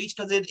they preached.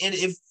 Because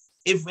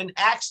if in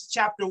Acts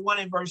chapter 1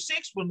 and verse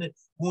 6, when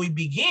we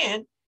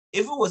begin,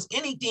 if it was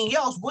anything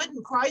else,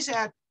 wouldn't Christ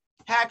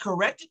have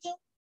corrected them?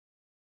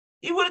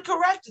 He would have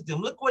corrected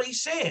them. Look what he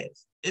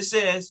says. It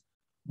says,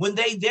 when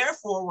they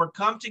therefore were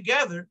come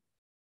together,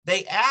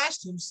 they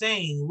asked him,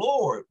 saying,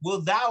 Lord,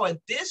 wilt thou at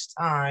this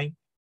time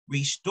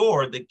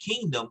restore the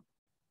kingdom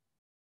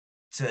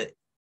to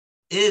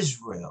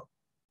Israel?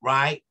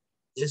 Right?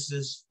 This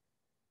is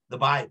the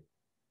Bible.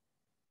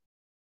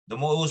 The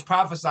more it was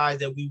prophesied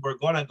that we were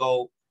going to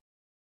go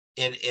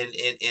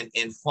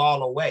and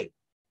fall away.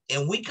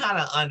 And we kind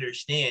of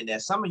understand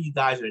that some of you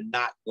guys are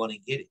not going to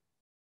get it.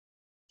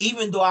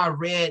 Even though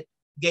I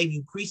gave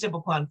you precept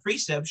upon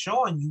precept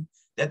showing you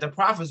that the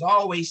prophets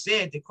always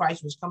said that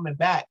Christ was coming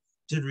back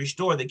to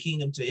restore the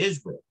kingdom to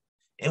Israel.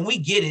 And we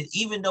get it,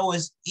 even though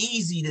it's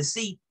easy to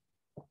see,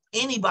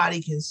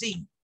 anybody can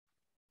see,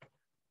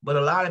 but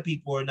a lot of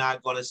people are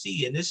not going to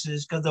see. And this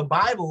is because the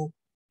Bible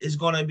is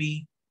going to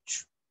be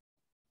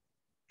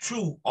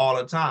true all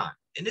the time.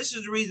 And this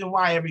is the reason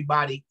why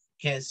everybody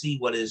can't see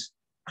what is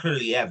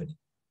clearly evident.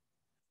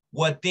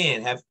 What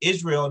then? Have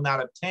Israel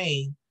not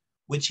obtained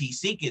which he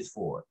seeketh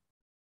for?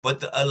 But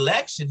the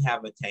election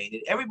have attained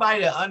it.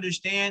 Everybody that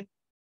understand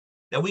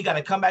that we got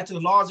to come back to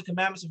the laws and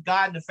commandments of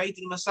God and the faith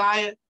in the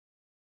Messiah,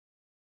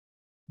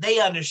 they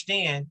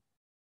understand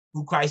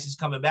who Christ is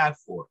coming back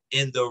for.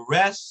 And the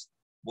rest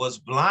was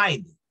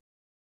blinded.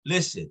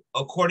 Listen,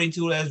 according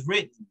to as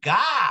written,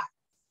 God,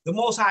 the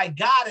Most High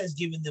God has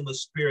given them a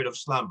spirit of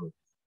slumber,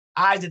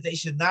 eyes that they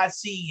should not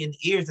see and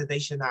ears that they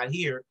should not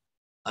hear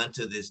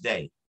unto this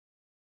day.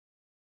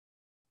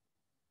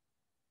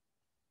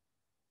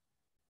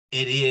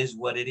 It is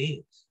what it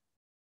is.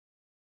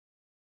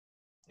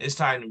 It's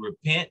time to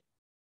repent,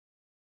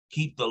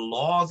 keep the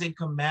laws and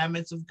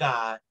commandments of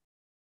God,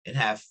 and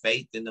have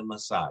faith in the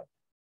Messiah,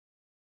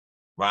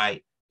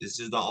 right? This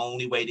is the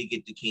only way to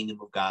get the kingdom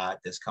of God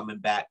that's coming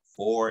back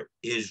for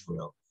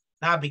Israel.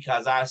 Not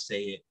because I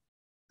say it,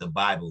 the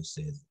Bible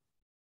says it.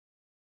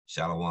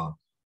 Shalom.